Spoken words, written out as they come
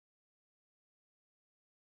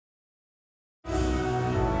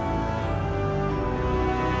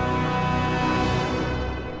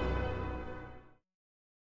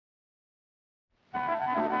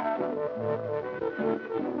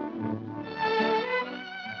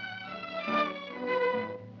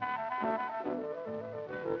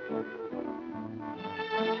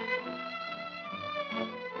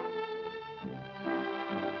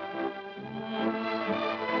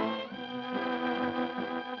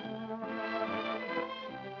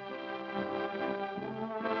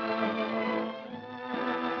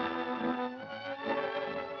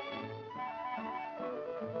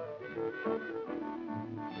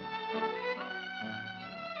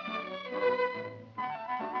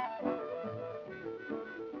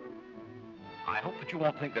I hope that you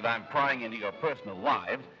won't think that I'm prying into your personal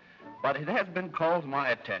lives, but it has been called to my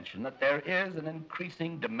attention that there is an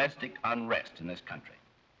increasing domestic unrest in this country.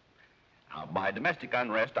 Now, by domestic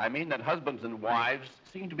unrest, I mean that husbands and wives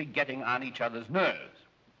seem to be getting on each other's nerves.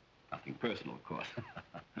 Nothing personal, of course.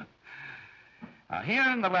 Here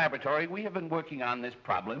in the laboratory, we have been working on this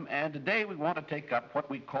problem, and today we want to take up what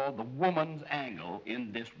we call the woman's angle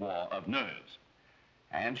in this war of nerves,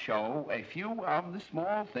 and show a few of the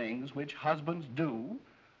small things which husbands do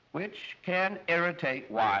which can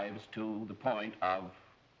irritate wives to the point of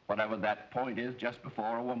whatever that point is just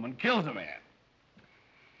before a woman kills a man.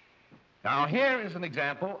 Now, here is an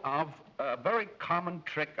example of a very common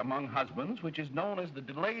trick among husbands, which is known as the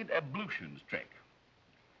delayed ablutions trick,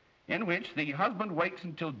 in which the husband waits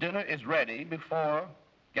until dinner is ready before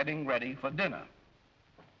getting ready for dinner.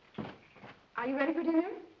 Are you ready for dinner?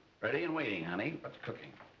 Ready and waiting, honey. What's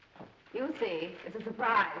cooking? You'll see. It's a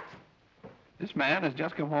surprise. This man has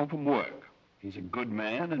just come home from work. He's a good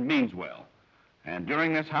man and means well. And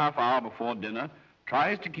during this half hour before dinner,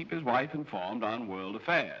 tries to keep his wife informed on world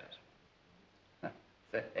affairs.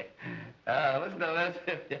 Listen to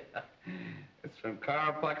this. It's from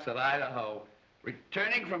Carapuxet, Idaho.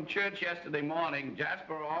 Returning from church yesterday morning,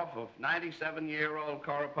 Jasper Off, a 97-year-old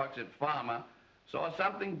Carapuxet farmer, saw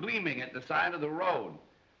something gleaming at the side of the road.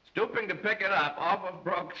 Stooping to pick it up, Off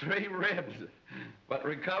broke 3 ribs, but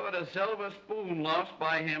recovered a silver spoon lost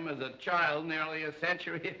by him as a child nearly a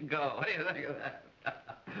century ago. What do you think of that?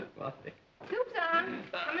 Well, Soup's on.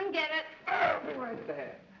 Come and get it. I'll be right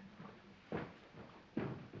there.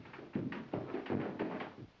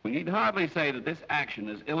 We need hardly say that this action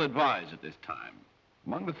is ill-advised at this time.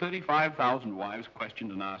 Among the 35,000 wives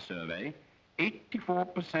questioned in our survey,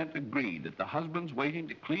 84% agreed that the husband's waiting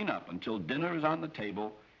to clean up until dinner is on the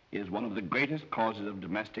table is one of the greatest causes of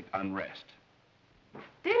domestic unrest.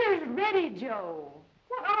 Dinner's ready, Joe.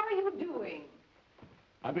 What are you doing?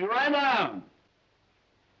 I'll be right down.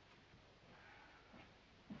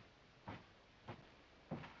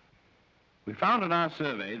 We found in our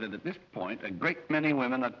survey that at this point, a great many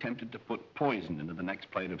women are tempted to put poison into the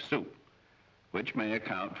next plate of soup, which may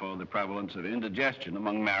account for the prevalence of indigestion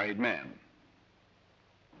among married men.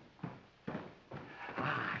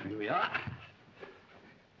 Here we are.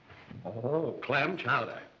 Oh, clam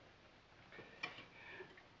chowder.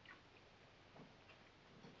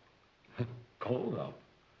 Cold, though.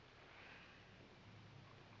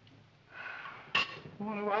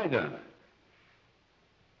 What have I done?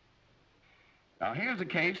 Now, here's a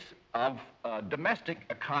case of domestic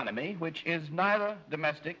economy, which is neither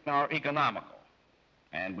domestic nor economical.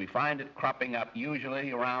 And we find it cropping up usually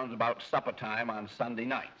around about supper time on Sunday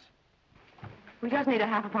nights. We just need a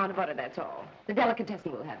half a pound of butter, that's all. The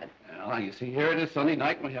delicatessen will have it. Well, you see, here it is Sunday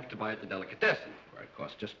night, and we have to buy at the delicatessen, where it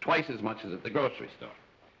costs just twice as much as at the grocery store.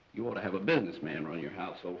 You ought to have a businessman run your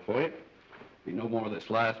household for you. Be no more of this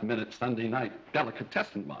last-minute Sunday night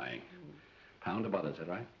delicatessen buying. Pound of butter, is that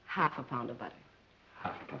right? Half a pound of butter.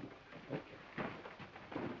 Half a pound. Okay.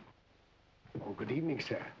 Oh, good evening,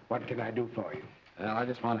 sir. What can I do for you? Well, I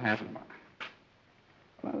just want half of them.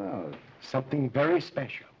 Well, Something very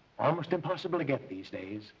special. Almost impossible to get these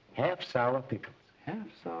days. Half sour pickles. half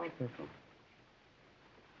sour pickle.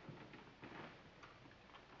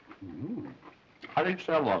 How do you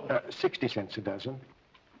sell those? 60 cents a dozen.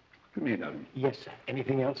 Give me a dozen. Yes, sir.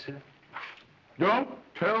 Anything else, sir? Don't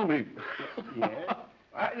tell me. Yeah?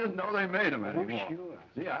 I didn't know they made them Oh, anymore. sure.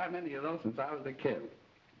 See, I had many of those since I was a kid.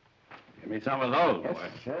 Give me some of those, Yes, boy.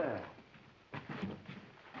 sir.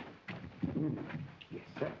 Yes,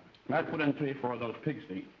 sir. I put in 3 or 4 of those pig's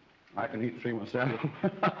feet. I can eat 3 myself.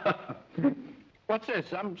 What's this?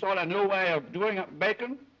 Some sort of new way of doing up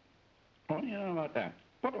bacon? What do you know about that?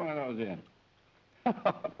 Put one of those in.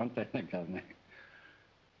 What's that think of me?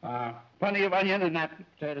 Plenty of onion in that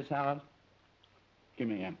potato salad? Give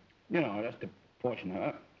me a, just a portion of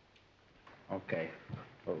it. Okay.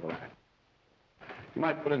 Over. You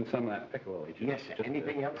might put in some of that pickle. Yes, sir.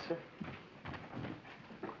 Anything else, sir?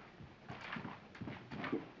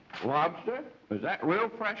 Lobster? Is that real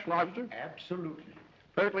fresh lobster? Absolutely.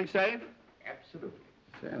 Perfectly safe? Absolutely.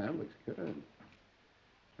 Say, that looks good.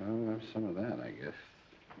 I'll have some of that, I guess.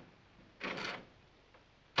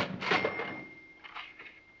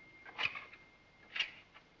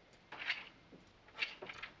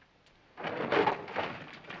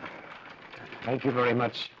 Thank you very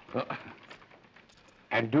much. Well,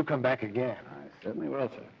 And do come back again. I certainly will,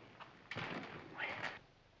 sir.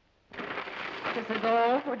 Just a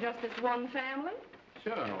goal for just this one family?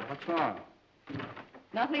 Sure. What's wrong?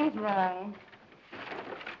 Nothing's wrong.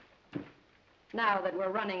 Now that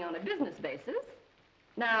we're running on a business basis,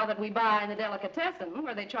 now that we buy in the delicatessen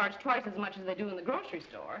where they charge twice as much as they do in the grocery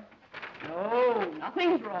store, no,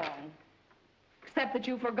 nothing's wrong. Except that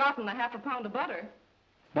you've forgotten the half a pound of butter.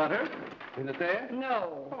 Butter? Is it there?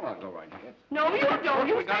 No. Oh, I'll go right here. No, you don't.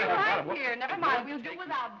 You We stay gotta have right butter. here. Never It mind. won't We'll do take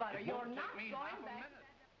without butter. it You're won't not take me going half a back. minute.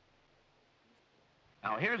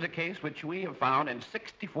 Now, here's a case which we have found in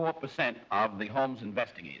 64% of the homes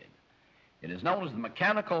investigated. It is known as the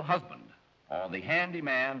mechanical husband, or the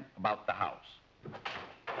handyman about the house.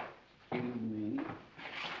 Excuse me.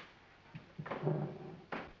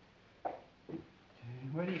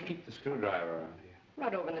 Where do you keep the screwdriver around here?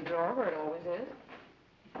 Right over in the drawer where it always is.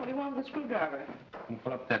 What do you want with the screwdriver? I'll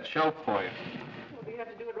put up that shelf for you. Well, do you have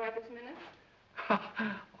to do it right this minute?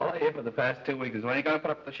 All I hear for the past 2 weeks is when are you going to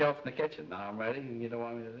put up the shelf in the kitchen? Now I'm ready, and you don't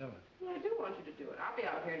want me to do it. Well, I do want you to do it. I'll be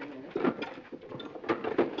out here in a minute.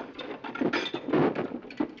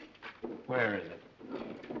 Where is it?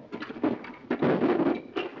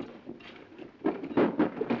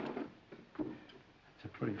 It's a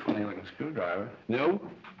pretty funny-looking screwdriver. New?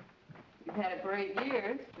 You've had it for 8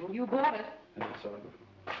 years, and you bought it.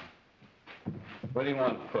 Where do you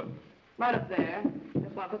want it put? Right up there.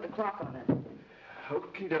 Just want to put the clock on it.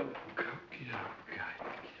 Okey-doke, okey-doke,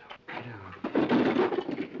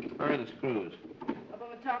 okey-doke. Where are the screws? Up on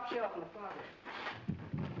the top shelf in the closet.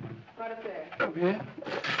 Right up there. Up here?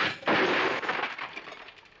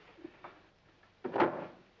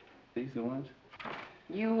 These the ones?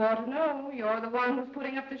 You ought to know. You're the one who's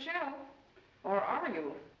putting up the shelf. Or are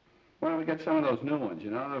you? Why don't we get some of those new ones,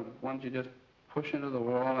 you know, the ones you just push into the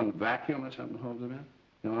wall and vacuum or something holds them in?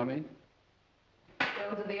 You know what I mean?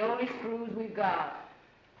 Those are the only screws we've got.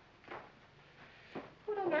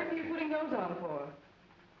 What on earth are you putting those on for?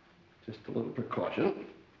 Just a little precaution.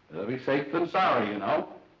 Better be safe than sorry, you know.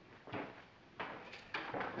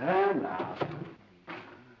 And now.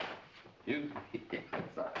 You.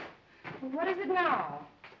 What is it now?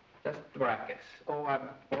 Just brackets. Oh, I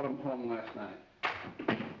brought them home last night.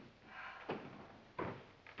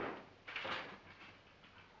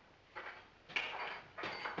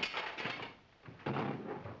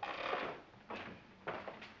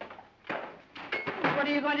 What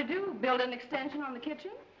are you going to do? Build an extension on the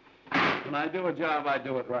kitchen? When I do a job, I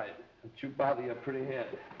do it right. Don't you bother your pretty head.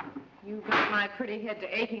 You've got my pretty head to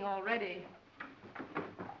aching already.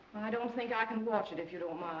 I don't think I can watch it if you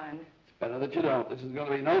don't mind. It's better that you don't. This is going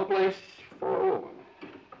to be no place for a woman.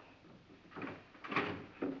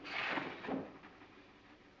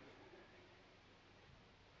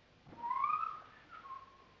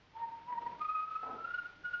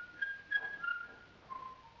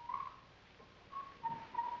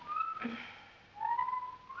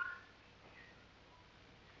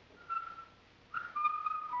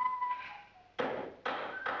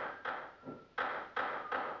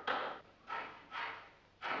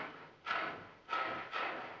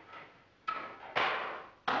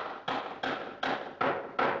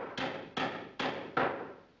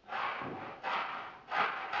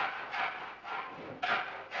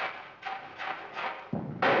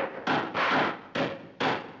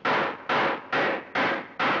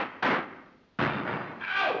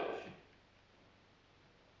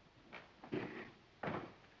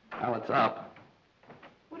 Now it's up.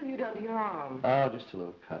 What have you done to your arm? Oh, just a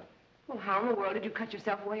little cut. Well, how in the world did you cut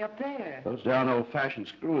yourself way up there? Those darn old-fashioned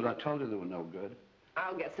screws, I told you they were no good.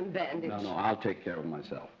 I'll get some bandage. No, I'll take care of it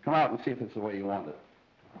myself. Come out and see if it's the way you want it.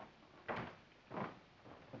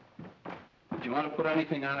 Do you want to put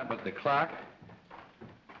anything on it but the clock?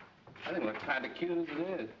 I think it looks kind of cute as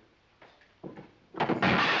it is.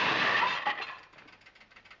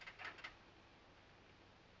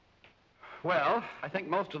 Well, I think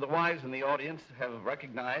most of the wives in the audience have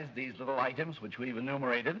recognized these little items which we've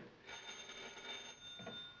enumerated.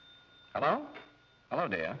 Hello? Hello,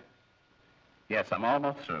 dear. Yes, I'm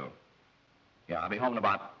almost through. Yeah, I'll be home in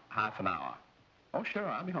about half an hour. Oh, sure,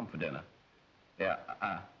 I'll be home for dinner. Yeah,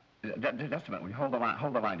 just a minute. Will you hold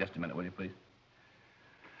the line just a minute, will you, please?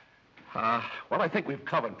 Well, I think we've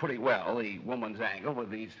covered pretty well the woman's angle with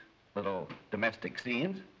these little domestic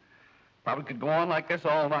scenes. Probably could go on like this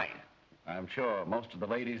all night. I'm sure most of the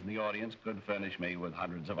ladies in the audience could furnish me with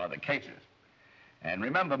hundreds of other cases. And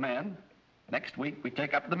remember, men, next week we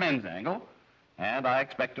take up the men's angle, and I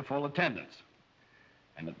expect a full attendance.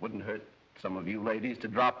 And it wouldn't hurt some of you ladies to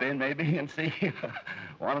drop in, maybe, and see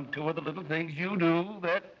one or two of the little things you do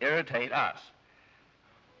that irritate us.